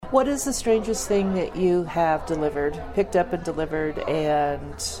What is the strangest thing that you have picked up and delivered,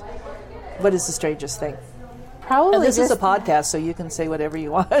 and what is the strangest thing? Probably and this is a podcast, so you can say whatever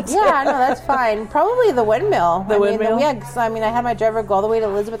you want. Yeah, no, that's fine. Probably the windmill. Windmill? I had my driver go all the way to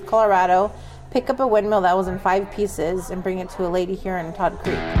Elizabeth, Colorado, pick up a windmill that was in 5 pieces, and bring it to a lady here in Todd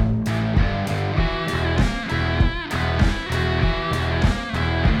Creek.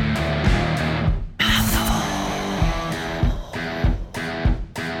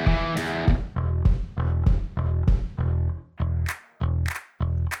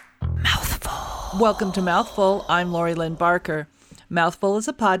 Welcome to Mouthful. I'm Lori Lynn Barker. Mouthful is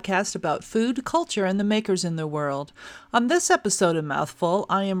a podcast about food, culture, and the makers in the world. On this episode of Mouthful,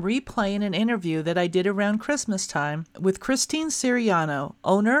 I am replaying an interview that I did around Christmas time with Christine Siriano,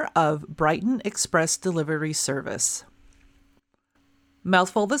 owner of Brighton Express Delivery Service.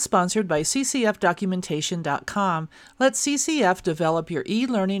 Mouthful is sponsored by ccfdocumentation.com. Let CCF develop your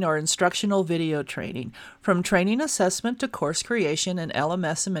e-learning or instructional video training. From training assessment to course creation and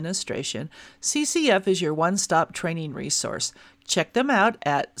LMS administration, CCF is your one-stop training resource. Check them out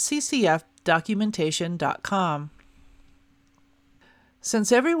at ccfdocumentation.com.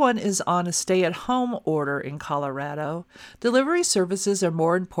 Since everyone is on a stay-at-home order in Colorado, delivery services are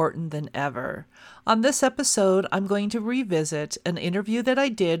more important than ever. On this episode, I'm going to revisit an interview that I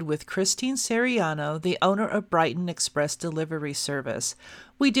did with Christine Siriano, the owner of Brighton Express Delivery Service.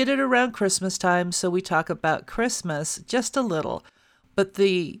 We did it around Christmas time, so we talk about Christmas just a little. But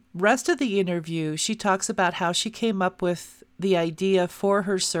the rest of the interview, she talks about how she came up with the idea for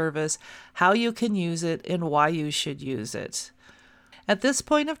her service, how you can use it, and why you should use it. At this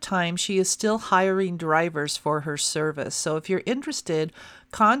point of time, she is still hiring drivers for her service. So if you're interested,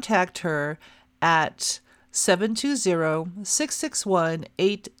 contact her at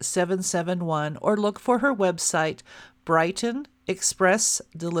 720-661-8771 or look for her website,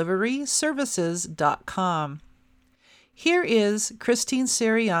 BrightonExpressDeliveryServices.com. Here is Christine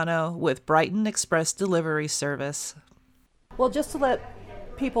Siriano with Brighton Express Delivery Service. Well, just to let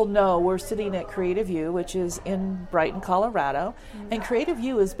people know, we're sitting at Creative View, which is in Brighton, Colorado. And Creative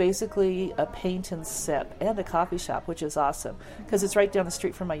View is basically a paint and sip and a coffee shop, which is awesome because it's right down the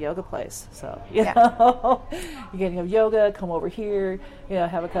street from my yoga place. So, you know, you're going to have yoga, come over here,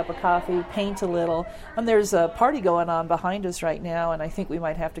 have a cup of coffee, paint a little. And there's a party going on behind us right now, and I think we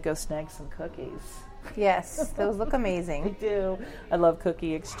might have to go snag some cookies. Yes, those look amazing. They do. I love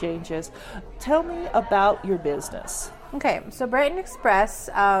cookie exchanges. Tell me about your business. Okay, so Brighton Express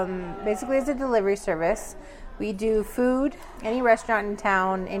basically is a delivery service. We do food, any restaurant in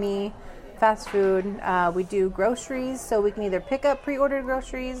town, any fast food. We do groceries, so we can either pick up pre-ordered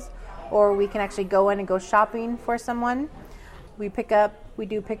groceries or we can actually go in and go shopping for someone. We do pick up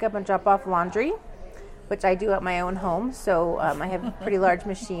and drop off laundry, which I do at my own home, so I have pretty large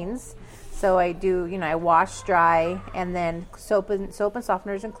machines. So I do, I wash, dry, and then soap and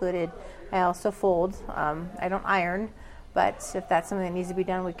softeners included. I also fold. I don't iron, but if that's something that needs to be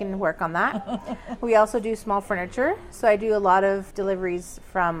done, we can work on that. We also do small furniture. So I do a lot of deliveries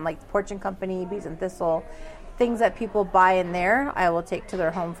from like Porch and Company, Bees and Thistle, things that people buy in there, I will take to their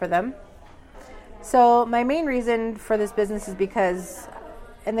home for them. So my main reason for this business is because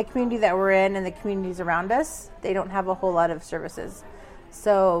in the community that we're in and the communities around us, they don't have a whole lot of services.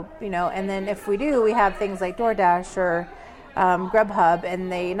 So, and then if we do, we have things like DoorDash or Grubhub,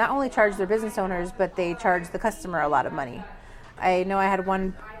 and they not only charge their business owners, but they charge the customer a lot of money. I know I had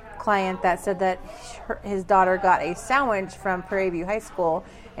one client that said that his daughter got a sandwich from Prairie View High School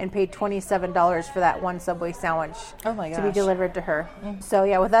and paid $27 for that one Subway sandwich to be delivered to her. Mm-hmm. So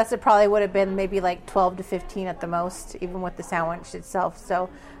yeah, with us, it probably would have been maybe like 12 to 15 at the most, even with the sandwich itself. So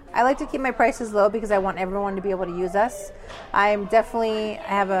I like to keep my prices low because I want everyone to be able to use us. I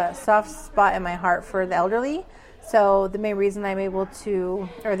have a soft spot in my heart for the elderly. So the main reason the main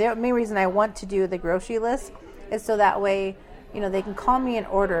reason I want to do the grocery list is so that way, they can call me and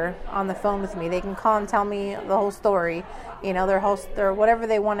order on the phone with me. They can call and tell me the whole story, their whatever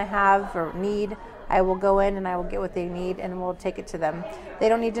they want to have or need. I will go in and I will get what they need and we'll take it to them. They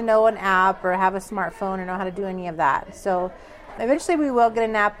don't need to know an app or have a smartphone or know how to do any of that. So eventually we will get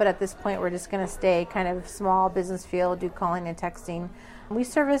an app, but at this point we're just going to stay kind of small business feel, do calling and texting. We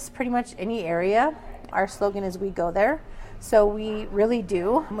service pretty much any area. Our slogan is "We go there," so we really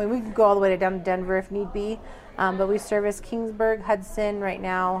do. We can go all the way down to Denver if need be, but we service Kingsburg, Hudson right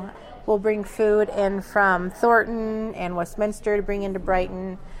now. We'll bring food in from Thornton and Westminster to bring into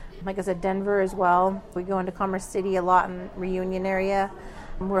Brighton. Like I said, Denver as well. We go into Commerce City a lot in Reunion area.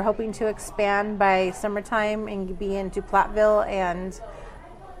 We're hoping to expand by summertime and be into Platteville and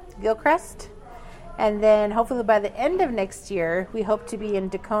Gilchrist. And then hopefully by the end of next year, we hope to be in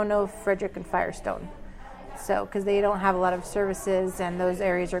Dacono, Frederick, and Firestone. So, because they don't have a lot of services and those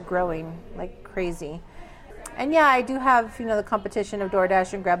areas are growing like crazy. And yeah, I do have, the competition of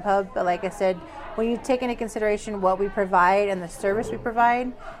DoorDash and Grubhub. But like I said, when you take into consideration what we provide and the service we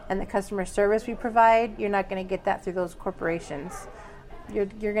provide and the customer service we provide, you're not going to get that through those corporations. You're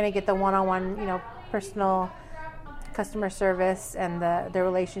going to get the one-on-one, personal customer service and the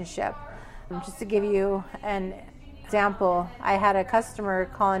relationship. Just to give you an example, I had a customer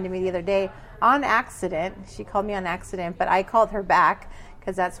calling to me the other day on accident. She called me on accident, but I called her back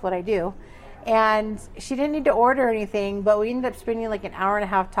because that's what I do. And she didn't need to order anything, but we ended up spending like an hour and a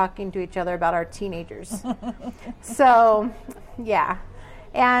half talking to each other about our teenagers. So, yeah.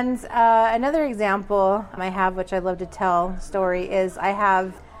 And another example I have, which I love to tell story, is I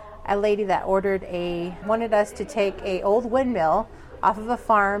have a lady that wanted us to take a old windmill off of a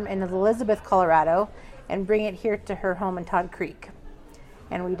farm in Elizabeth, Colorado, and bring it here to her home in Todd Creek.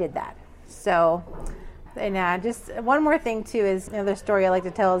 And we did that. So, and just one more thing too is another story I like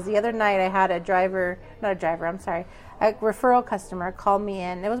to tell is the other night I had a referral customer call me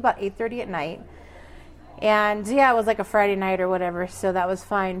in. It was about 8:30 at night. And yeah, it was like a Friday night or whatever, so that was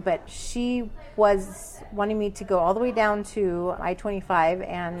fine. But she was wanting me to go all the way down to I-25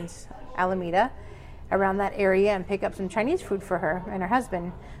 and Alameda, around that area, and pick up some Chinese food for her and her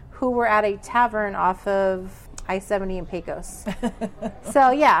husband, who were at a tavern off of I-70 in Pecos.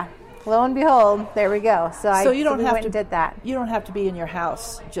 So yeah, lo and behold, there we go. So we went and did that. You don't have to be in your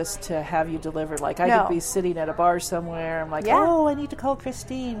house just to have you delivered. Like I could be sitting at a bar somewhere. I'm like, oh, I need to call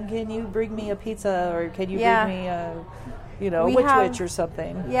Christine. Can you bring me a pizza, or can you bring me a, witch or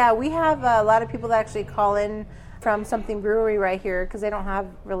something? Yeah, we have a lot of people that actually call in from Something Brewery right here because they don't have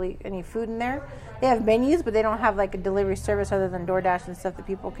really any food in there. They have menus, but they don't have like a delivery service other than DoorDash and stuff that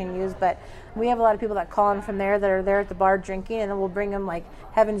people can use. But we have a lot of people that call in from there that are there at the bar drinking, and then we'll bring them like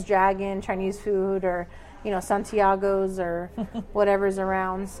Heaven's Dragon, Chinese food, or Santiago's or whatever's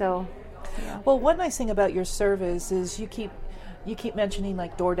around. So, yeah. Well, one nice thing about your service is you keep mentioning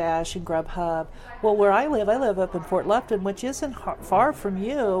like DoorDash and Grubhub. Well, where I live up in Fort Lupton, which isn't far from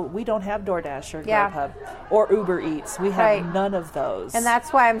you. We don't have DoorDash or Grubhub or Uber Eats. We have none of those. And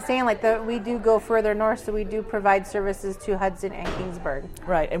that's why I'm saying we do go further north, so we do provide services to Hudson and Kingsburg.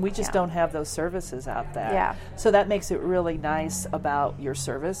 Right, and we just don't have those services out there. Yeah. So that makes it really nice about your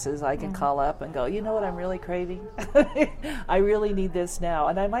services. I can call up and go, you know what I'm really craving? I really need this now.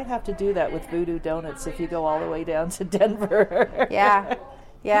 And I might have to do that with Voodoo Donuts if you go all the way down to Denver.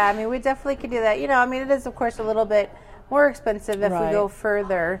 Yeah, I mean, we definitely could do that. It is, of course, a little bit more expensive if we go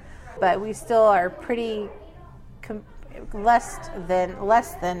further, but we still are pretty less than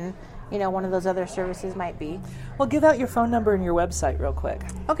one of those other services might be. Well, give out your phone number and your website real quick.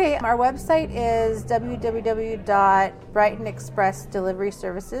 Okay, our website is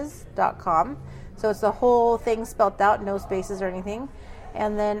www.brightonexpressdeliveryservices.com. So it's the whole thing spelled out, no spaces or anything.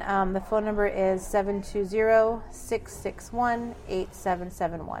 And then the phone number is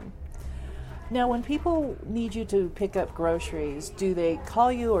 720-661-8771. Now, when people need you to pick up groceries, do they call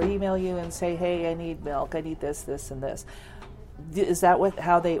you or email you and say, hey, I need milk, I need this, this, and this? Is that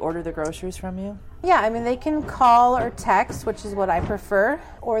how they order the groceries from you? Yeah, I mean, they can call or text, which is what I prefer,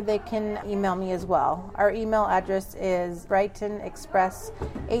 or they can email me as well. Our email address is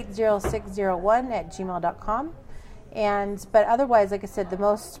brightonexpress80601@gmail.com. But otherwise, like I said, the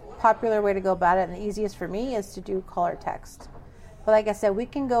most popular way to go about it and the easiest for me is to do call or text. But like I said, we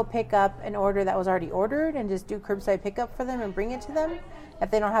can go pick up an order that was already ordered and just do curbside pickup for them and bring it to them.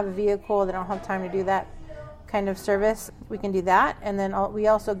 If they don't have a vehicle, they don't have time to do that kind of service, we can do that. And then we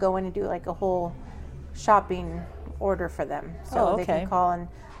also go in and do like a whole shopping order for them. So they can call and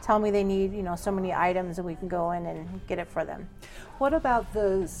tell me they need, so many items, and we can go in and get it for them. What about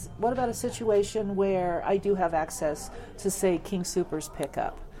a situation where I do have access to, say, King Soopers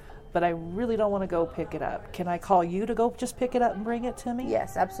pickup, but I really don't want to go pick it up? Can I call you to go just pick it up and bring it to me?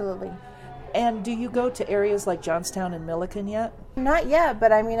 Yes, absolutely. And do you go to areas like Johnstown and Milliken yet? Not yet,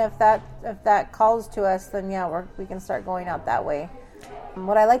 but I mean, if that calls to us, then yeah, we can start going out that way.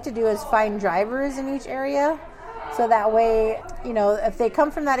 What I like to do is find drivers in each area, so that way, if they come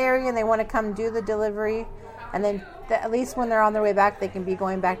from that area and they want to come do the delivery, and then at least when they're on their way back, they can be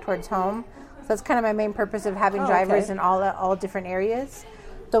going back towards home. So that's kind of my main purpose of having drivers in all different areas.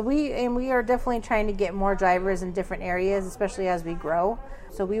 So we are definitely trying to get more drivers in different areas, especially as we grow.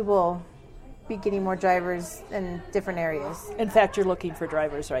 So we will be getting more drivers in different areas. In fact, you're looking for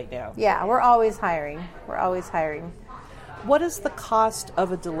drivers right now. Yeah, we're always hiring. What is the cost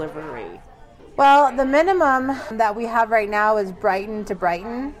of a delivery? Well, the minimum that we have right now is Brighton to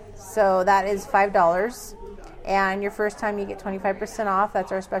Brighton. So that is $5. And your first time you get 25% off.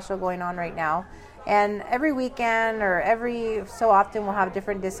 That's our special going on right now. And every weekend or every so often we'll have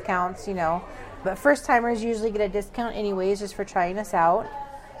different discounts, But first timers usually get a discount anyways just for trying us out.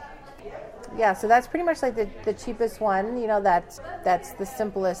 Yeah, so that's pretty much like the cheapest one. That's the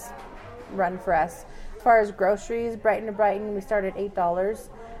simplest run for us. As far as groceries, Brighton to Brighton, we start at $8.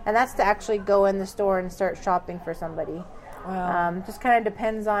 And that's to actually go in the store and start shopping for somebody. Wow. Just kind of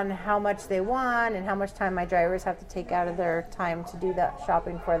depends on how much they want and how much time my drivers have to take out of their time to do that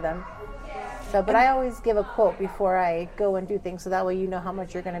shopping for them. So, but I always give a quote before I go and do things, so that way you know how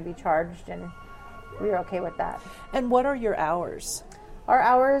much you're going to be charged, and we're okay with that. And what are your hours? Our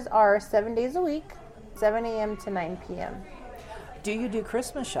hours are 7 days a week, 7 a.m. to 9 p.m. Do you do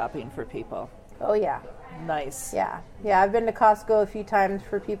Christmas shopping for people? Oh, yeah. Nice. Yeah. I've been to Costco a few times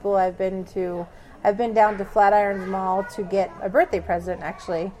for people. I've been down to Flatirons Mall to get a birthday present,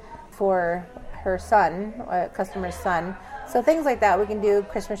 actually, for her son, a customer's son. So things like that we can do.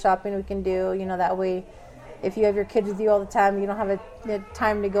 Christmas shopping we can do. That way, if you have your kids with you all the time, you don't have a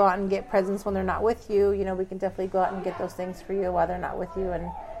time to go out and get presents when they're not with you. We can definitely go out and get those things for you while they're not with you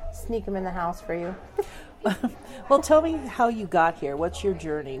and sneak them in the house for you. Well, tell me how you got here. What's your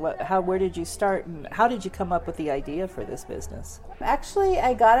journey? Where did you start, and how did you come up with the idea for this business? Actually,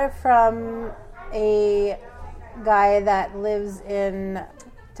 I got it from a guy that lives in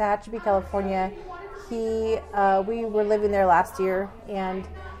Tehachapi, California. We were living there last year, and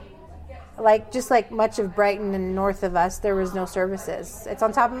just like much of Brighton and north of us, there was no services. It's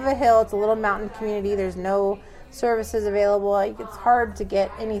on top of a hill. It's a little mountain community. There's no services available. It's hard to get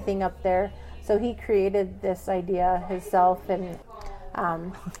anything up there. So he created this idea himself, and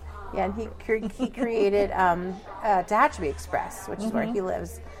he created Tehachapi Express, which is where he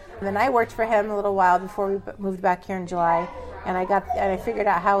lives. And then I worked for him a little while before we moved back here in July, and I figured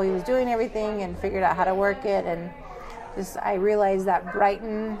out how he was doing everything and figured out how to work it, and I realized that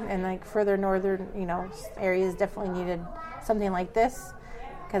Brighton and further northern areas definitely needed something like this,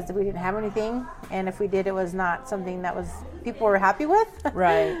 because we didn't have anything, and if we did, it was not something that people were happy with.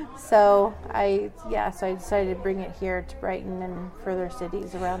 Right. So I decided to bring it here to Brighton and further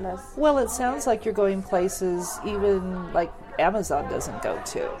cities around us. Well, it sounds like you're going places even like Amazon doesn't go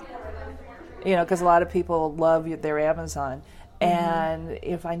to. Because a lot of people love their Amazon. And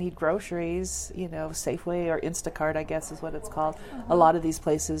if I need groceries, Safeway or Instacart, I guess is what it's called, a lot of these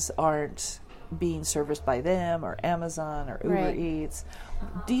places aren't being serviced by them or Amazon or Uber Eats.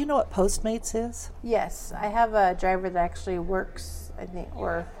 Do you know what Postmates is? Yes, I have a driver that actually works, I think,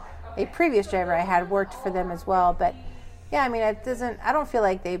 or a previous driver I had worked for them as well. But yeah, I don't feel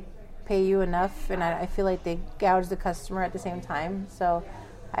like they pay you enough, and I feel like they gouge the customer at the same time. So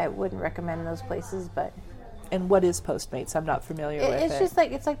I wouldn't recommend those places, but. And what is Postmates? I'm not familiar with it. It's just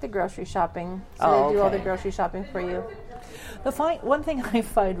it's like the grocery shopping. So they do all the grocery shopping for you. One thing I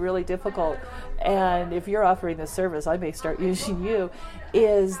find really difficult, and if you're offering this service, I may start using you,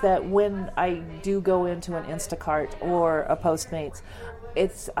 is that when I do go into an Instacart or a Postmates,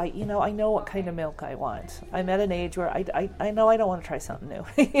 I know what kind of milk I want. I'm at an age where I know I don't want to try something new.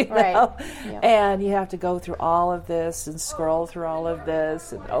 Right. Yep. And you have to go through all of this and scroll through all of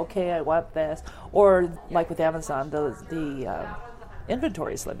this, and okay, I want this. Or like with Amazon, the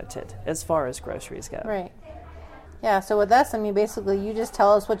inventory is limited as far as groceries go. Right. Yeah, so with us, basically you just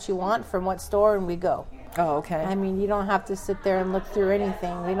tell us what you want from what store and we go. Oh, okay. You don't have to sit there and look through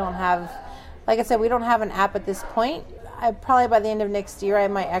anything. We don't have, like I said, we don't have an app at this point. Probably by the end of next year, I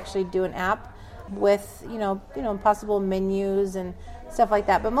might actually do an app with, possible menus and stuff like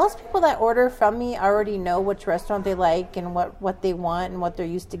that. But most people that order from me already know which restaurant they like and what they want and what they're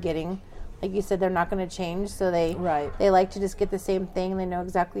used to getting. Like you said, they're not going to change, so they like to just get the same thing. They know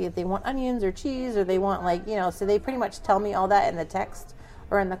exactly if they want onions or cheese or they want so they pretty much tell me all that in the text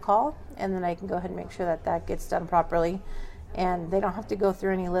or in the call, and then I can go ahead and make sure that gets done properly. And they don't have to go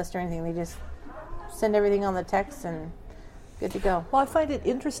through any list or anything. They just send everything on the text and good to go. Well, I find it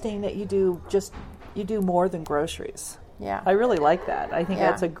interesting that you do more than groceries. Yeah. I really like that. I think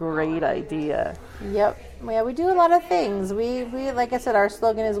that's a great idea. Yep. Yeah, we do a lot of things. We like I said, our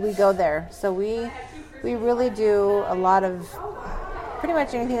slogan is "We go there." So we really do a lot of pretty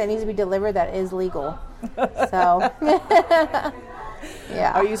much anything that needs to be delivered that is legal. So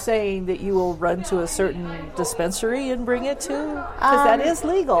yeah. Are you saying that you will run to a certain dispensary and bring it to? Because that is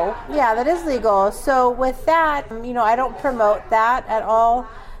legal. Yeah, that is legal. So with that, I don't promote that at all.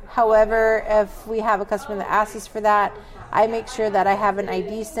 However, if we have a customer that asks us for that, I make sure that I have an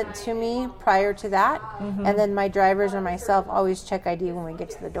ID sent to me prior to that, and then my drivers or myself always check ID when we get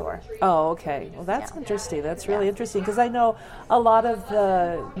to the door. Oh, okay. Well, that's interesting. That's really interesting, because I know a lot of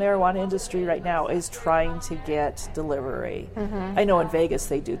the marijuana industry right now is trying to get delivery. I know in Vegas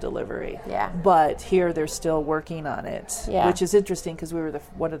they do delivery, but here they're still working on it, which is interesting because we were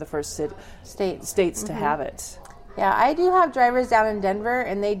one of the first states to have it. Yeah, I do have drivers down in Denver,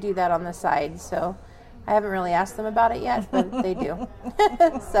 and they do that on the side, so I haven't really asked them about it yet, but they do.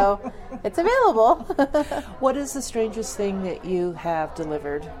 So it's available. What is the strangest thing that you have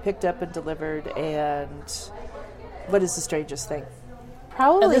picked up and delivered, and what is the strangest thing?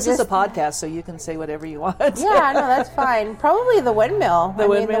 Probably. And this is a podcast, so you can say whatever you want. Yeah, no, that's fine. Probably the windmill.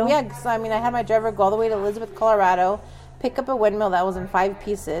 Windmill? Yeah, because I had my driver go all the way to Elizabeth, Colorado, pick up a windmill that was in 5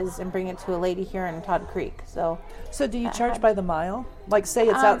 pieces, and bring it to a lady here in Todd Creek. So do you charge by the mile? Like, say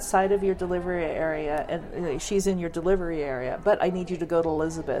it's outside of your delivery area, and she's in your delivery area, but I need you to go to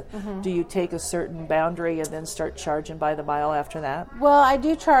Elizabeth. Do you take a certain boundary and then start charging by the mile after that? Well, I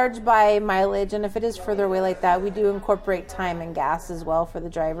do charge by mileage, and if it is further away like that, we do incorporate time and gas as well for the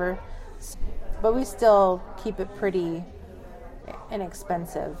driver. But we still keep it pretty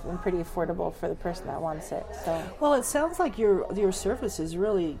inexpensive and pretty affordable for the person that wants it. So, well, it sounds like your service is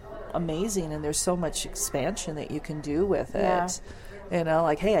really amazing, and there's so much expansion that you can do with it. You know,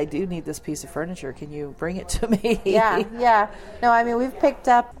 like, hey, I do need this piece of furniture. Can you bring it to me? Yeah. No, we've picked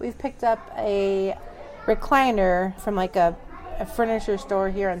up a recliner from like a furniture store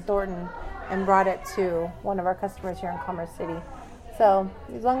here in Thornton and brought it to one of our customers here in Commerce City. So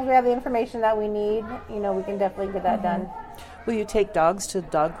as long as we have the information that we need, we can definitely get that done. Will you take dogs to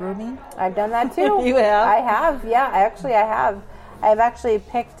dog grooming? I've done that too. You have? I have, yeah. I have. I've actually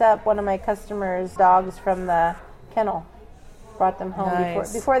picked up one of my customers' dogs from the kennel, brought them home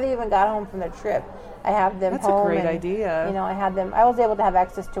before they even got home from their trip. I have them home. That's a great idea. I was able to have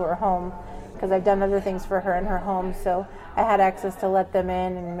access to her home because I've done other things for her in her home, so I had access to let them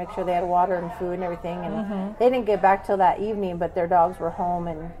in and make sure they had water and food and everything. And they didn't get back till that evening, but their dogs were home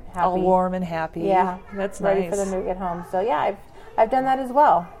and happy. All warm and happy. Yeah, that's ready for them to get home. So yeah, I've done that as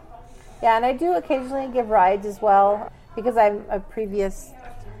well. Yeah, and I do occasionally give rides as well because I'm a previous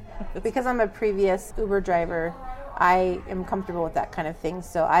Uber driver. I am comfortable with that kind of thing,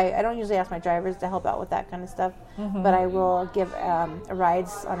 so I don't usually ask my drivers to help out with that kind of stuff, but I will give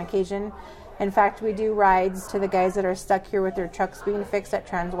rides on occasion. In fact, we do rides to the guys that are stuck here with their trucks being fixed at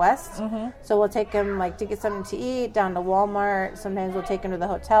Transwest. So we'll take them to get something to eat, down to Walmart. Sometimes we'll take them to the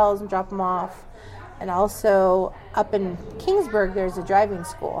hotels and drop them off. And also up in Kingsburg, there's a driving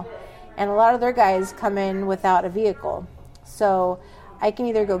school. And a lot of their guys come in without a vehicle. So I can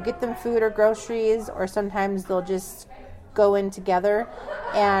either go get them food or groceries, or sometimes they'll just go in together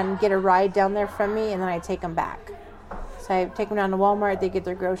and get a ride down there from me, and then I take them back. So I take them down to Walmart, they get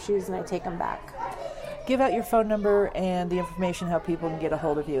their groceries, and I take them back. Give out your phone number and the information how people can get a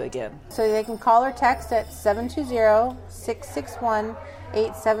hold of you again. So they can call or text at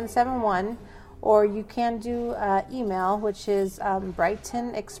 720-661-8771, or you can do email, which is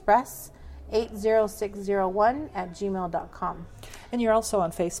brightonexpress80601@gmail.com. And you're also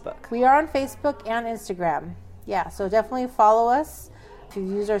on Facebook. We are on Facebook and Instagram. Yeah, so definitely follow us. If you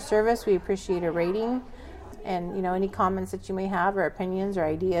use our service, we appreciate a rating. And, any comments that you may have or opinions or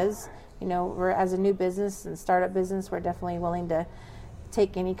ideas. We're, as a new business and startup business, we're definitely willing to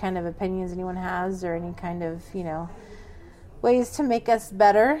take any kind of opinions anyone has or any kind of, ways to make us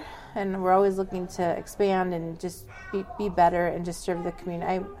better. And we're always looking to expand and just be better and just serve the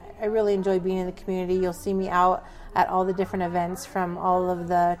community. I really enjoy being in the community. You'll see me out at all the different events, from all of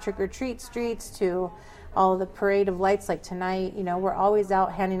the trick-or-treat streets to all of the parade of lights like tonight. We're always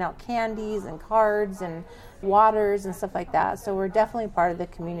out handing out candies and cards and waters and stuff like that. So we're definitely part of the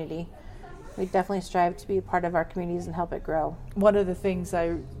community. We definitely strive to be a part of our communities and help it grow. One of the things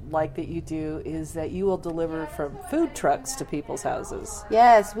I like that you do is that you will deliver from food trucks to people's houses.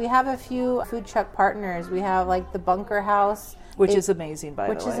 Yes, we have a few food truck partners. We have like the Bunker House. Which is amazing, by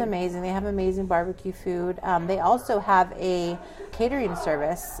the way. Which is amazing. They have amazing barbecue food. They also have a catering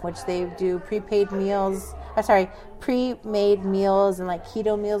service, which they do pre-made meals and like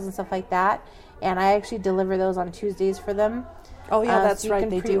keto meals and stuff like that. And I actually deliver those on Tuesdays for them. Oh, yeah, that's right.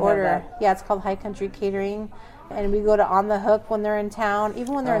 They pre-order. Do have that. Yeah, it's called High Country Catering. And we go to On the Hook when they're in town.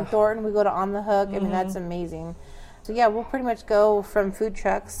 Even when they're in Thornton, we go to On the Hook. I mean, that's amazing. So, yeah, we'll pretty much go from food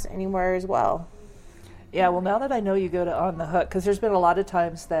trucks anywhere as well. Yeah, well, now that I know you go to On the Hook, because there's been a lot of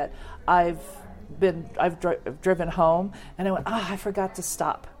times that I've driven home and I went, I forgot to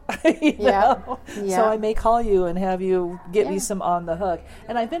stop. Yeah. So I may call you and have you get me some on the hook.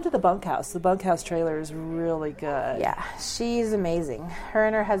 And I've been to the bunkhouse. The bunkhouse trailer is really good. Yeah, she's amazing. Her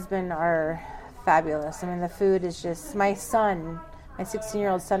and her husband are fabulous. I mean, the food is just, my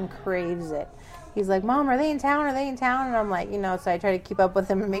 16-year-old son craves it. He's like, Mom, are they in town? Are they in town? And I'm like, so I try to keep up with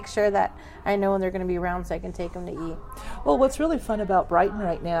him and make sure that I know when they're going to be around so I can take them to eat. Well, what's really fun about Brighton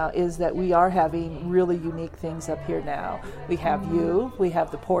right now is that we are having really unique things up here now. We have you. We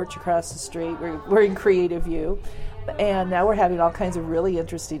have the porch across the street. We're in Creative View. And now we're having all kinds of really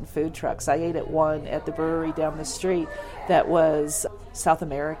interesting food trucks. I ate at one at the brewery down the street that was South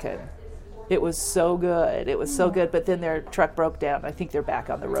American. It was so good. It was so good. But then their truck broke down. I think they're back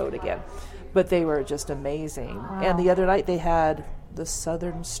on the road again. But they were just amazing. Wow. And the other night they had the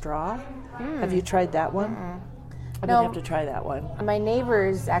Southern Straw. Have you tried that one? I'm going to have to try that one. My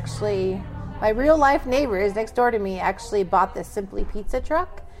neighbors actually, my real life neighbors next door to me actually bought this Simply Pizza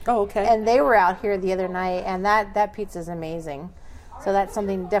truck. Oh, okay. And they were out here the other night, and that pizza is amazing. So that's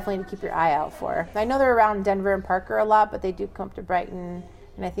something definitely to keep your eye out for. I know they're around Denver and Parker a lot, but they do come up to Brighton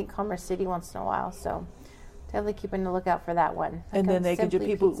and I think Commerce City once in a while. So definitely keeping a lookout for that one. And then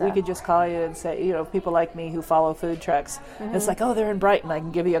we could just call you and say, people like me who follow food trucks. It's like, oh, they're in Brighton. I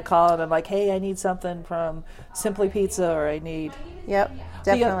can give you a call and I'm like, hey, I need something from Simply Pizza, or I need. Yep,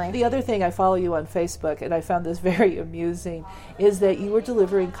 definitely. The other thing, I follow you on Facebook, and I found this very amusing, is that you were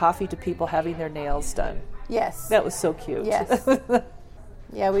delivering coffee to people having their nails done. Yes. That was so cute. Yes.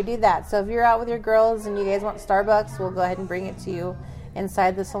 Yeah, we do that. So if you're out with your girls and you guys want Starbucks, we'll go ahead and bring it to you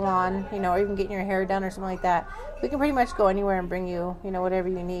inside the salon, or even getting your hair done or something like that. We can pretty much go anywhere and bring you, whatever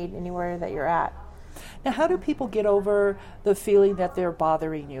you need anywhere that you're at. Now, how do people get over the feeling that they're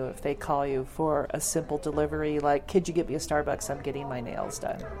bothering you if they call you for a simple delivery, like, could you get me a Starbucks? I'm getting my nails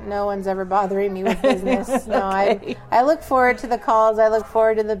done. No one's ever bothering me with business. No, Okay. I look forward to the calls. I look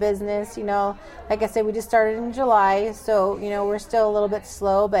forward to the business. Like I said, we just started in July, so, we're still a little bit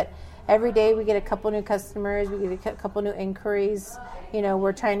slow, but every day we get a couple new customers, we get a couple new inquiries.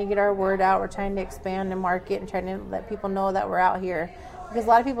 We're trying to get our word out. We're trying to expand and market and trying to let people know that we're out here. Because a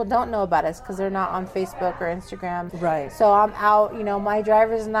lot of people don't know about us because they're not on Facebook or Instagram. Right. So I'm out, my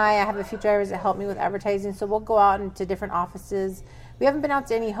drivers and I have a few drivers that help me with advertising. So we'll go out into different offices. We haven't been out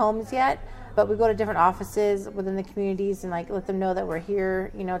to any homes yet, but we go to different offices within the communities and let them know that we're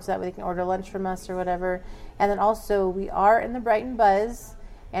here, so that way they can order lunch from us or whatever. And then also we are in the Brighton Buzz,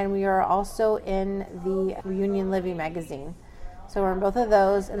 and we are also in the Reunion Living magazine. So we're in both of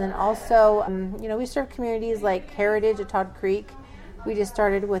those. And then also, we serve communities like Heritage at Todd Creek. We just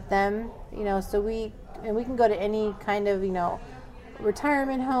started with them, so we can go to any kind of,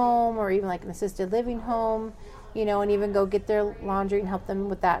 retirement home or even like an assisted living home, and even go get their laundry and help them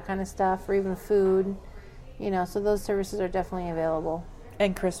with that kind of stuff, or even food, so those services are definitely available.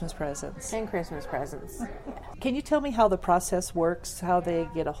 And Christmas presents. Yeah. Can you tell me how the process works, how they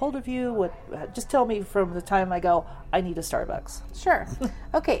get a hold of you? Just tell me from the time I go, I need a Starbucks. Sure.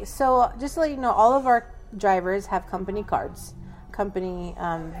 Okay, so just to let you know, all of our drivers have company cards. Company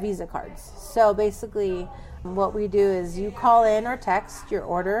Visa cards. So basically what we do is you call in or text your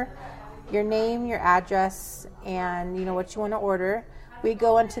order, your name, your address, and what you want to order. We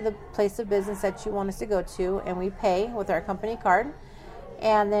go into the place of business that you want us to go to, and we pay with our company card.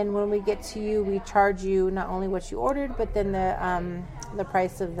 And then when we get to you, we charge you not only what you ordered, but then the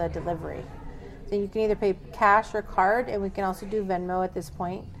price of the delivery. So you can either pay cash or card, and we can also do Venmo at this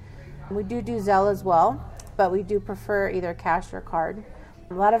point. We do Zelle as well, but we do prefer either cash or card.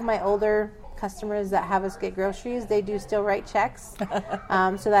 A lot of my older customers that have us get groceries, they do still write checks.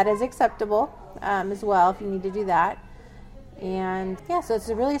 So that is acceptable as well if you need to do that. And yeah, so it's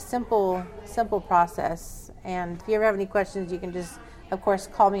a really simple process. And if you ever have any questions, you can just, of course,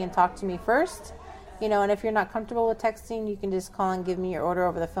 call me and talk to me first. And if you're not comfortable with texting, you can just call and give me your order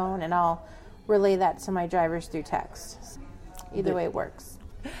over the phone, and I'll relay that to my drivers through text. Either way it works.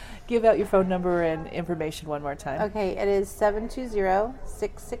 Give out your phone number and information one more time. Okay, it is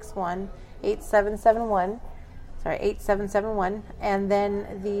 720-661-8771. 8771. And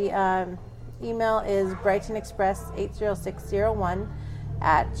then the email is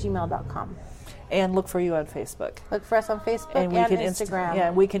brightonexpress80601@gmail.com. And look for you on Facebook. Look for us on Facebook and Instagram.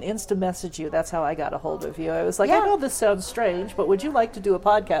 And we can Insta message you. That's how I got a hold of you. I was like, I know this sounds strange, but would you like to do a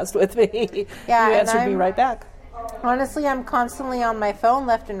podcast with me? Yeah, you answered me right back. Honestly, I'm constantly on my phone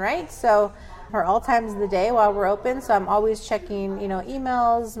left and right, so for all times of the day while we're open. So I'm always checking,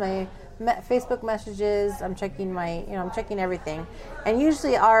 emails, my Facebook messages. I'm checking I'm checking everything. And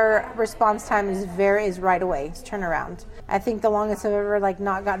usually our response time is right away. It's turnaround. I think the longest I've ever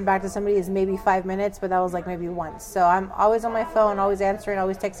not gotten back to somebody is maybe 5 minutes, but that was maybe once. So I'm always on my phone, always answering,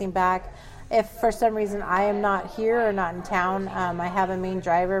 always texting back. If for some reason I am not here or not in town, I have a main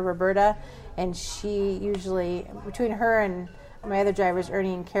driver, Roberta, and she usually, between her and my other drivers,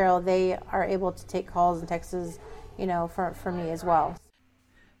 Ernie and Carol, they are able to take calls and texts, for me as well.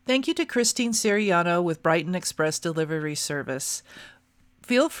 Thank you to Christine Siriano with Brighton Express Delivery Service.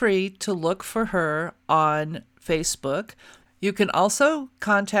 Feel free to look for her on Facebook. You can also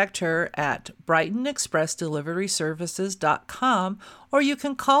contact her at brightonexpressdeliveryservices.com, or you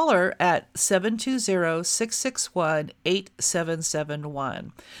can call her at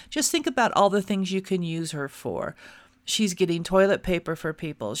 720-661-8771. Just think about all the things you can use her for. She's getting toilet paper for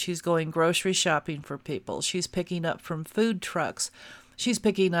people. She's going grocery shopping for people. She's picking up from food trucks. She's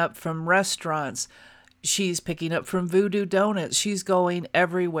picking up from restaurants. She's picking up from Voodoo Donuts. She's going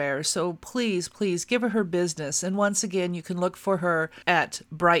everywhere. So please, please give her business. And once again, you can look for her at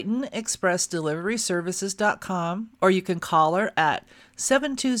brightonexpressdeliveryservices.com, or you can call her at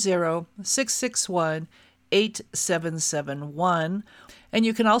 720-661-8771. And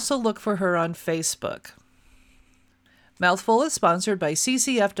you can also look for her on Facebook. Mouthful is sponsored by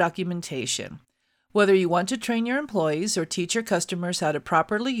CCF Documentation. Whether you want to train your employees or teach your customers how to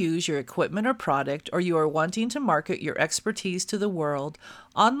properly use your equipment or product, or you are wanting to market your expertise to the world,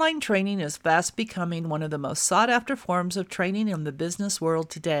 online training is fast becoming one of the most sought-after forms of training in the business world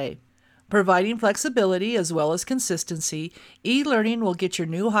today. Providing flexibility as well as consistency, e-learning will get your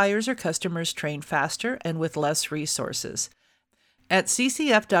new hires or customers trained faster and with less resources. At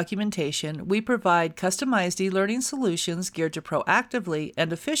CCF Documentation, we provide customized e-learning solutions geared to proactively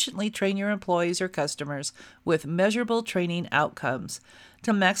and efficiently train your employees or customers with measurable training outcomes.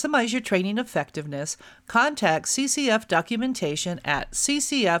 To maximize your training effectiveness, contact CCF Documentation at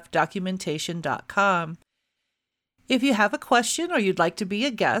ccfdocumentation.com. If you have a question or you'd like to be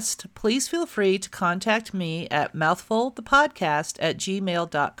a guest, please feel free to contact me at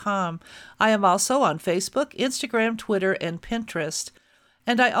mouthfulthepodcast@gmail.com. I am also on Facebook, Instagram, Twitter, and Pinterest.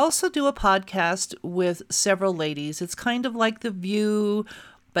 And I also do a podcast with several ladies. It's kind of like The View,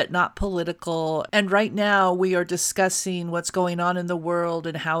 but not political. And right now we are discussing what's going on in the world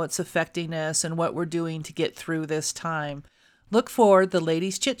and how it's affecting us and what we're doing to get through this time. Look for the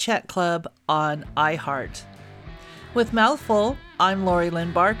Ladies Chit Chat Club on iHeart. With Mouthful, I'm Lori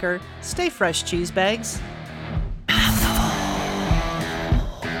Lynn Barker. Stay fresh, cheese bags.